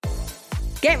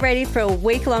Get ready for a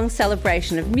week-long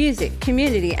celebration of music,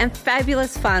 community and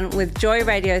fabulous fun with Joy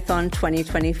Radiothon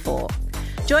 2024.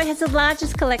 Joy has the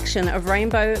largest collection of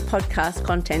rainbow podcast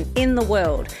content in the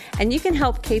world, and you can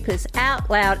help keep us out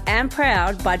loud and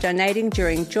proud by donating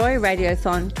during Joy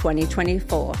Radiothon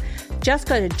 2024. Just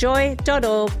go to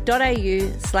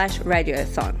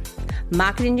joy.org.au/radiothon.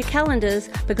 Mark it in your calendars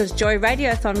because Joy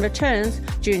Radiothon returns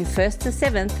June 1st to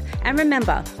 7th, and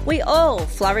remember, we all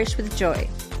flourish with joy.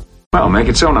 Well, make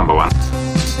it so, number one.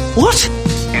 What?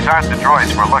 These aren't the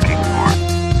droids we're looking for.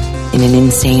 In an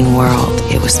insane world,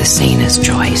 it was the sanest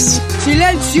choice.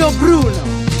 Silenzio Bruno!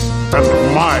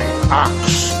 And my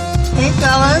axe. Hey,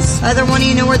 fellas. Either one of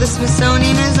you know where the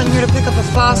Smithsonian is? I'm here to pick up a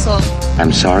fossil.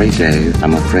 I'm sorry, Dave.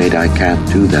 I'm afraid I can't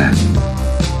do that.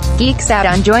 Geeks Out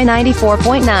on Joy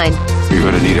 94.9. You're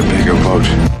going to need a bigger boat.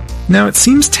 Now, it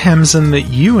seems, Tamsin, that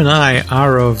you and I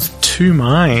are of two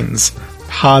minds,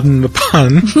 pardon the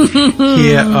pun,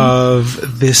 here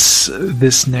of this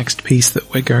next piece that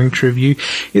we're going to review.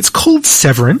 It's called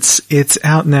Severance. It's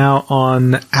out now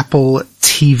on Apple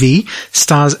TV.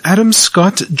 Stars Adam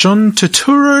Scott, John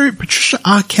Turturro, Patricia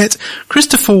Arquette,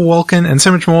 Christopher Walken, and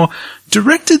so much more.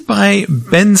 Directed by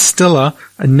Ben Stiller.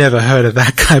 I never heard of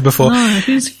that guy before. Oh,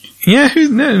 who's he? Yeah,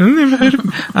 never heard of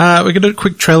him. We're going to do a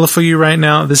quick trailer for you right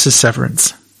now. This is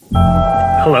Severance.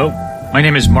 Hello, my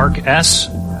name is Mark S.,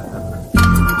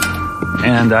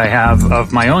 and I have,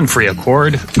 of my own free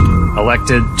accord,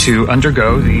 elected to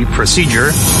undergo the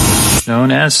procedure known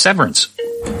as severance.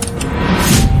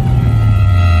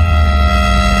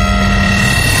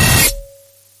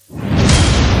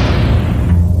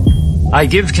 I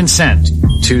give consent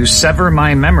to sever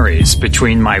my memories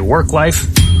between my work life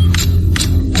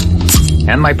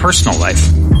and my personal life.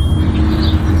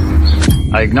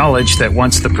 I acknowledge that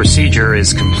once the procedure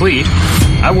is complete,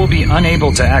 I will be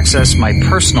unable to access my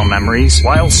personal memories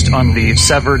whilst on the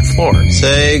severed floor.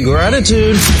 Say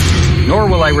gratitude. Nor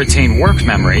will I retain work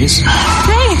memories.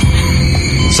 Hey!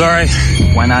 Sorry,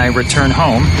 when I return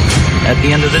home at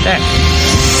the end of the day.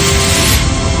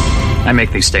 I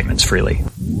make these statements freely.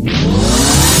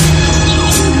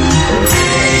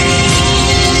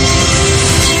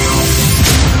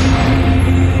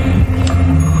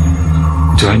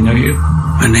 Do I know you?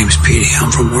 My name's Petey.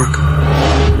 I'm from work.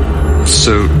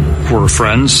 So, we're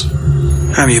friends?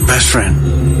 I'm your best friend.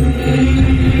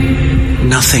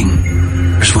 Nothing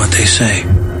is what they say.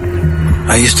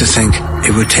 I used to think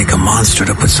it would take a monster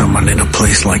to put someone in a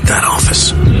place like that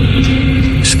office.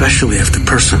 Especially if the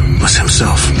person was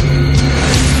himself.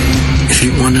 If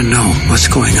you want to know what's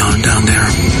going on down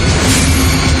there,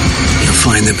 you'll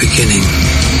find the beginning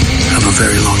of a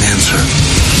very long answer.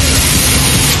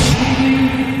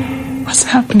 What's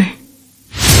happening?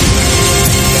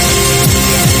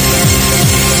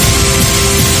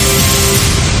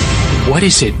 What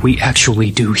is it we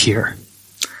actually do here?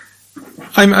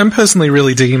 I'm personally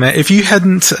really digging that. If you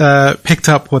hadn't picked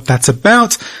up what that's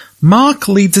about, Mark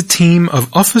leads a team of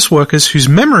office workers whose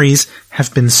memories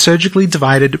have been surgically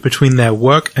divided between their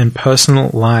work and personal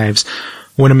lives.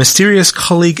 When a mysterious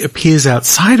colleague appears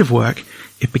outside of work,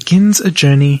 it begins a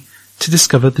journey to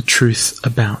discover the truth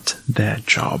about their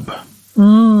job.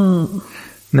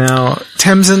 Now,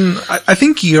 Tamsin, I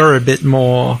think you're a bit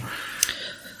more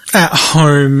at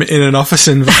home in an office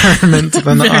environment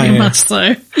than I am. Very much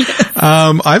so.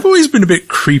 I've always been a bit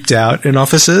creeped out in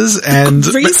offices, and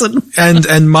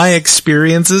and my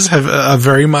experiences are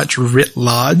very much writ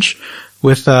large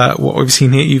with what we've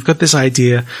seen here. You've got this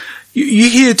idea. You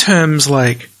hear terms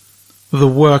like the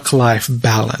work-life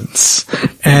balance,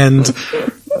 and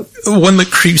one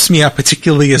that creeps me out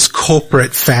particularly is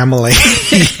corporate family,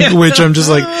 which I'm just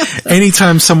like,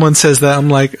 anytime someone says that, I'm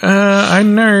like, I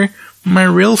know. My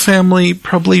real family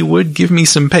probably would give me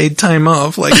some paid time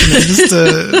off, like, you know,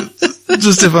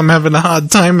 just if I'm having a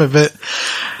hard time of it.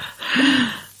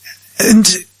 And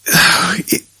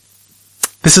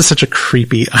this is such a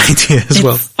creepy idea as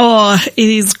well. Oh, it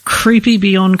is creepy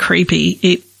beyond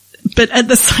creepy. But at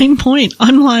the same point,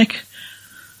 I'm like,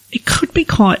 it could be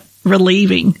quite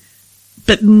relieving,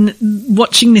 but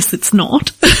watching this, it's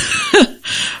not.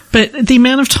 But the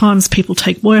amount of times people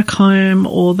take work home,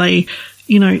 or they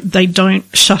don't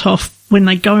shut off when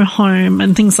they go home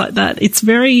and things like that. It's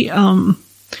very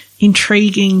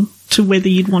intriguing to whether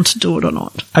you'd want to do it or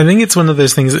not. I think it's one of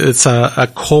those things, it's a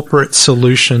corporate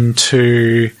solution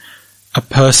to a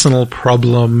personal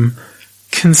problem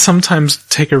can sometimes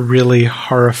take a really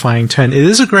horrifying turn. It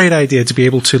is a great idea to be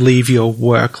able to leave your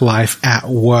work life at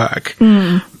work,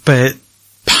 but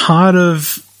part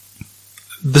of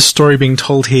the story being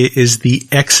told here is the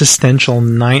existential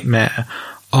nightmare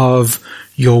of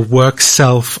your work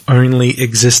self only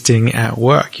existing at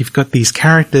work. You've got these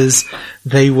characters,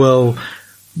 they will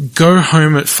go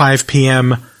home at 5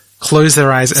 p.m., close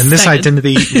their eyes, and this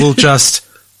identity will just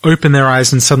open their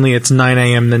eyes and suddenly it's 9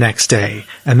 a.m. the next day.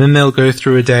 And then they'll go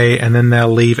through a day and then they'll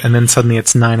leave and then suddenly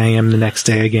it's 9 a.m. the next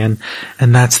day again.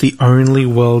 And that's the only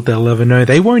world they'll ever know.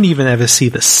 They won't even ever see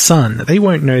the sun. They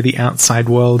won't know the outside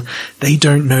world. They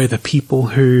don't know the people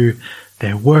who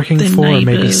they're working for, or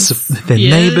maybe their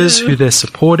neighbors who they're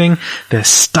supporting. They're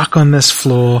stuck on this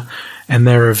floor and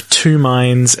they're of two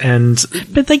minds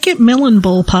But they get melon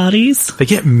ball parties. They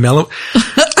get melon...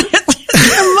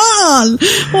 Come on!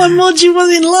 Why more do you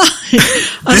want in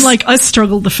life? I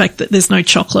struggle with the fact that there's no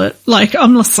chocolate. Like,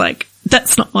 I'm just like,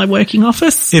 that's not my working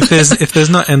office. If there's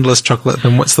not endless chocolate,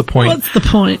 then what's the point? What's the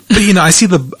point? But I see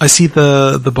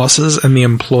the bosses and the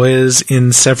employers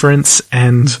in Severance,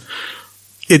 and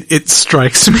it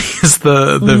strikes me as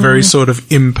the very sort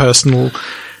of impersonal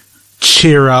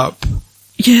cheer up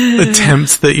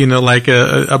attempt that, like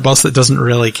a boss that doesn't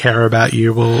really care about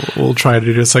you will try to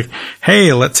do. It's like,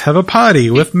 hey, let's have a party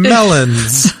with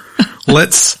melons.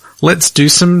 Let's do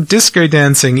some disco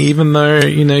dancing, even though,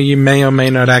 you may or may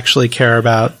not actually care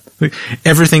about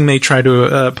everything they try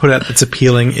to put out that's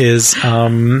appealing is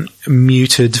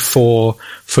muted for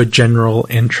general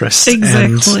interest.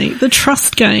 Exactly. The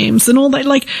trust games and all that.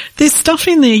 Like, there's stuff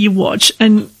in there you watch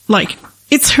and, like,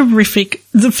 it's horrific.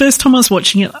 The first time I was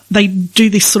watching it, they do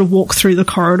this sort of walk through the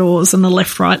corridors and the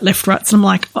left, rights, and I'm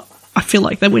like, I feel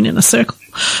like they went in a circle.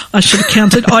 I should have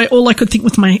counted. All I could think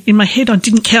with in my head, I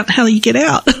didn't count how you get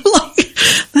out.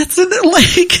 That's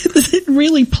it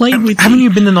really played with me. Haven't you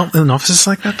been in offices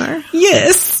like that though?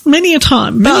 Yes, many a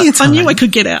time. I knew I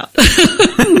could get out.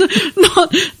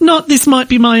 Not this might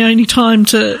be my only time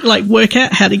to work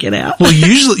out how to get out. Well,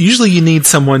 usually you need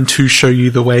someone to show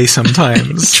you the way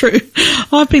sometimes. True.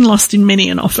 I've been lost in many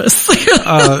an office. Where's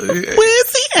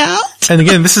the out? And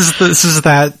again, this is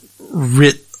that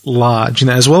writ large,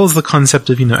 as well as the concept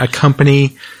of, a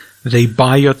company, they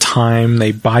buy your time,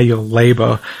 they buy your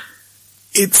labor.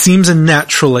 It seems a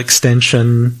natural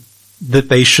extension that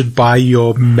they should buy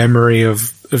your memory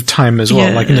of time as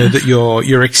well. Yeah. That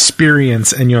your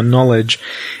experience and your knowledge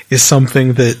is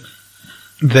something that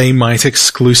they might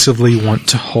exclusively want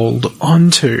to hold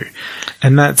on to.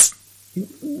 And that's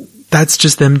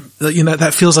just them,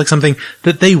 that feels like something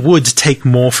that they would take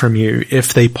more from you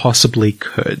if they possibly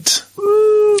could.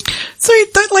 So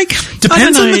that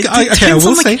depends I don't know. on I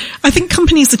will say. I think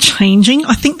companies are changing.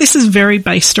 I think this is very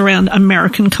based around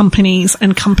American companies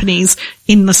and companies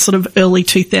in the sort of early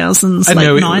 2000s,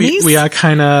 late 90s. We are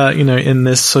kind of, in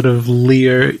this sort of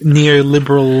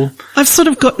neoliberal. I've sort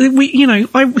of got,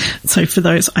 so for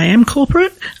those, I am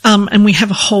corporate, and we have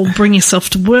a whole bring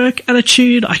yourself to work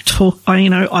attitude.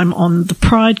 I'm on the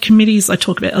Pride committees. I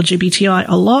talk about LGBTI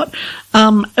a lot.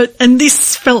 And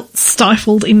this felt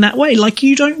stifled in that way. Like,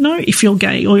 you don't know if you're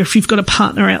gay or if you've got a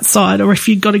partner outside or if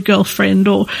you've got a girlfriend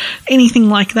or anything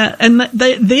like that. And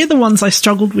they're the ones I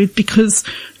struggled with because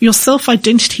your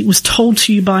self-identity was told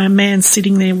to you by a man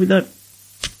sitting there with a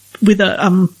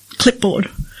clipboard.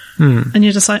 And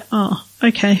you're just like, oh,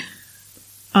 okay.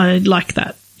 I like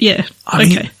that. Yeah.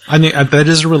 Okay. I mean, that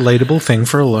is a relatable thing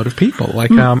for a lot of people. I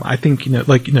think,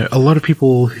 a lot of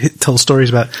people tell stories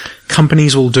about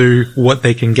companies will do what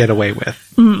they can get away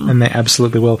with. And they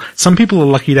absolutely will. Some people are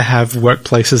lucky to have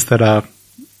workplaces that are,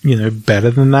 better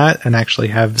than that and actually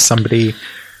have somebody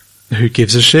who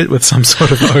gives a shit with some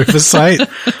sort of oversight.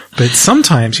 But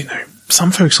sometimes,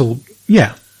 some folks will,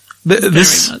 Very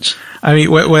much. I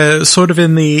mean, we're sort of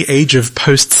in the age of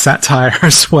post-satire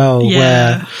as well,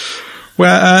 where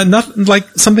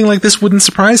something like this wouldn't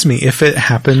surprise me if it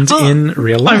happened in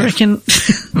real life.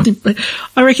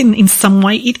 I reckon in some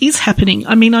way it is happening.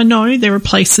 I mean, I know there are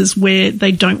places where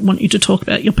they don't want you to talk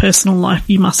about your personal life.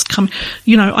 You must come,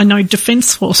 I know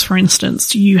Defence Force, for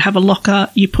instance, you have a locker,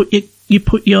 you put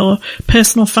your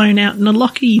personal phone out in a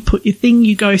locker, you put your thing,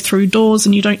 you go through doors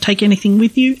and you don't take anything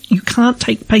with you. You can't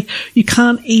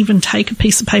even take a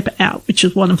piece of paper out, which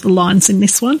is one of the lines in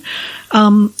this one.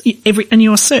 And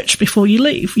you're searched before you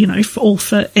leave, for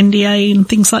NDA and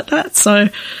things like that. So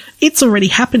it's already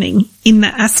happening in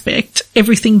that aspect,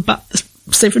 everything but the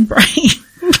severed brain.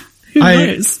 Who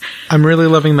knows? I'm really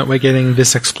loving that we're getting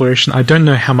this exploration. I don't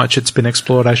know how much it's been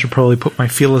explored. I should probably put my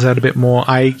feelers out a bit more.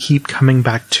 I keep coming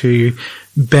back to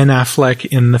Ben Affleck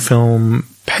in the film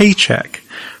Paycheck,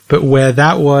 but where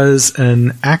that was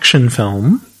an action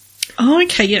film. Oh,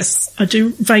 okay, yes. I do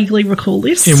vaguely recall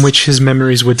this. In which his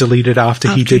memories were deleted after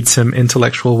he did some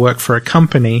intellectual work for a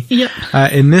company. Yep.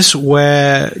 In this,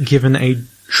 we're given a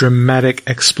dramatic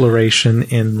exploration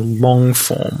in long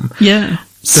form. Yeah.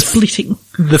 splitting.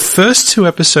 The first 2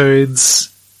 episodes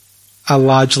are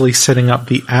largely setting up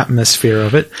the atmosphere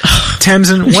of it.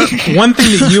 Tamsin, one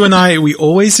thing that you and we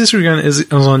always disagree on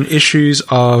is on issues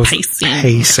of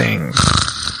pacing.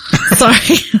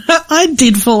 Sorry, I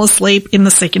did fall asleep in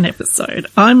the second episode.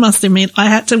 I must admit, I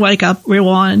had to wake up,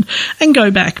 rewind, and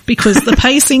go back because the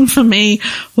pacing for me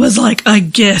was like, I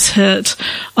get it.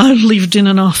 I've lived in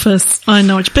an office. I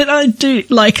know it. But I do,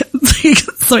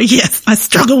 so yes, I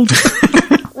struggled.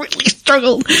 Really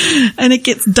struggled. And it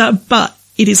gets done, but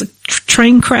it is a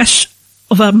train crash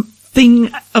of a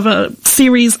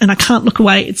series, and I can't look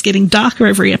away. It's getting darker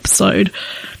every episode.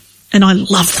 And I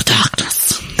love the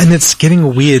darkness. And it's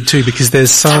getting weird too, because there's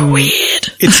some weird.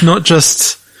 It's not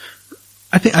just,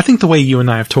 I think the way you and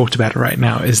I have talked about it right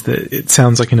now is that it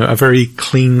sounds like, a very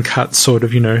clean cut sort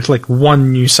of, like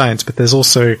one new science, but there's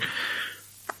also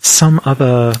some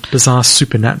other bizarre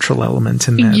supernatural element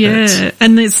in there. Yeah.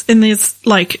 And there's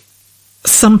like,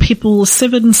 some people are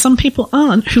severed and some people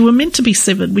aren't, who are meant to be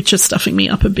severed, which is stuffing me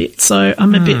up a bit. So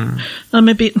I'm a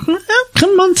bit,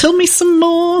 come on, tell me some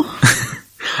more.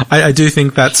 I do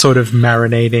think that sort of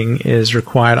marinating is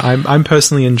required. I'm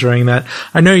personally enjoying that.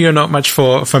 I know you're not much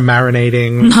for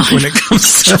marinating when it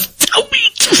comes to... Tell me,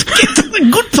 just get to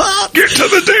the good part. Get to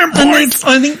the damn point.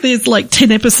 I think there's like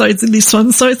 10 episodes in this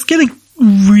one, so it's going to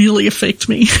really affect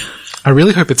me. I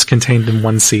really hope it's contained in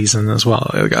one season as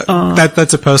well.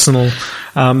 That's a personal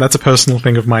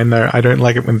thing of mine though. I don't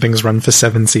like it when things run for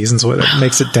 7 seasons, or that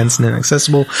makes it dense and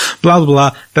inaccessible. Blah, blah,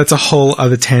 blah. That's a whole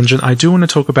other tangent. I do want to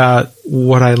talk about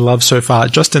what I love so far,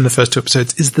 just in the first 2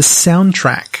 episodes, is the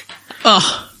soundtrack.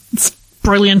 Oh, it's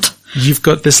brilliant. You've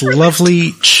got this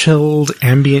lovely, chilled,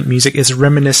 ambient music. It's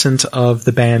reminiscent of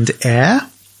the band Air.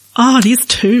 Oh, it is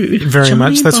too. Very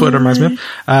much. That's what it reminds me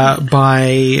of.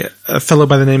 By a fellow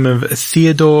by the name of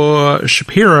Theodore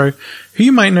Shapiro, who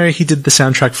you might know, he did the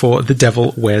soundtrack for The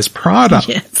Devil Wears Prada.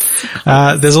 Yes.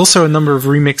 There's also a number of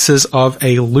remixes of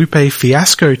a Lupe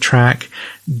Fiasco track,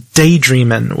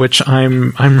 Daydreamin', which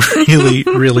I'm really,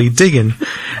 really digging.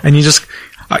 And you just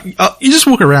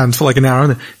walk around for like an hour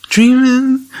and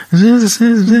dreaming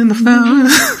in the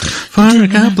flowers for a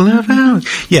couple of hours.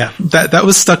 Yeah, that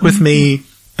was stuck with me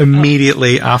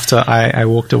immediately after I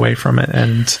walked away from it.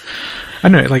 And I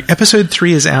don't know, like episode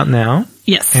 3 is out now.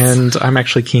 Yes. And I'm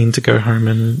actually keen to go home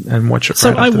and watch it.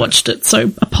 So I watched it,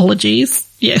 so apologies.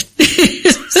 Yeah.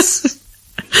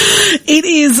 It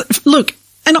is, look,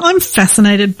 and I'm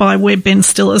fascinated by where Ben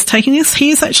Stiller's taking this. He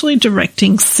is actually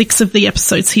directing 6 of the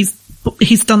episodes. He's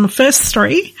done the first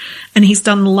 3 and he's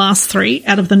done the last 3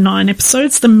 out of the 9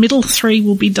 episodes. The middle 3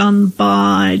 will be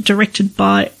directed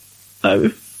by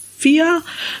Ophia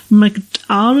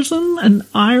McArdon, an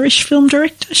Irish film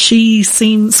director. She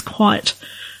seems quite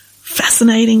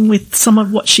fascinating with some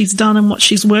of what she's done and what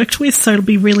she's worked with, so it'll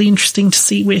be really interesting to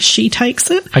see where she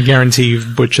takes it. I guarantee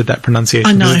you've butchered that pronunciation.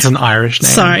 I know. Because it's an Irish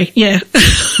name. Sorry, yeah.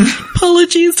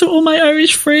 Apologies to all my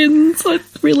Irish friends. I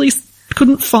really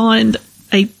couldn't find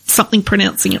something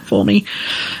pronouncing it for me.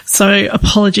 So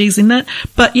apologies in that.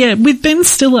 But yeah, with Ben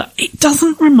Stiller, it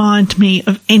doesn't remind me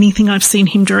of anything I've seen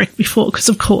him direct before, because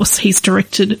of course he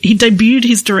debuted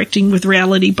his directing with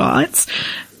Reality Bites,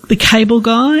 The Cable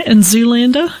Guy and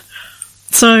Zoolander.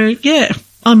 So yeah,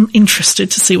 I'm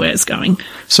interested to see where it's going.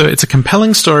 So it's a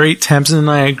compelling story. Tamsin and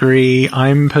I agree.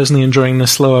 I'm personally enjoying the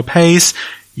slower pace.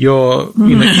 You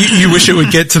wish it would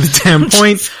get to the damn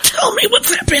point. Tell me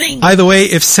what's happening. Either way,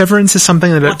 if Severance is something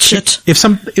that watch it. If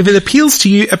it appeals to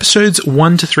you, episodes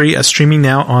 1 to 3 are streaming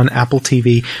now on Apple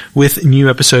TV, with new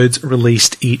episodes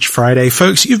released each Friday.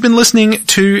 Folks, you've been listening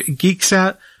to Geeks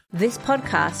Out. This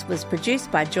podcast was produced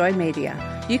by Joy Media.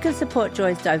 You can support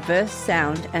Joy's diverse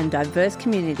sound and diverse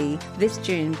community this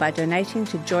June by donating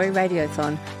to Joy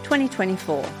Radiothon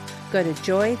 2024. Go to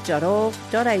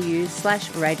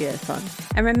joy.org.au/radiothon.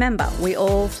 And remember, we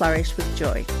all flourish with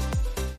joy.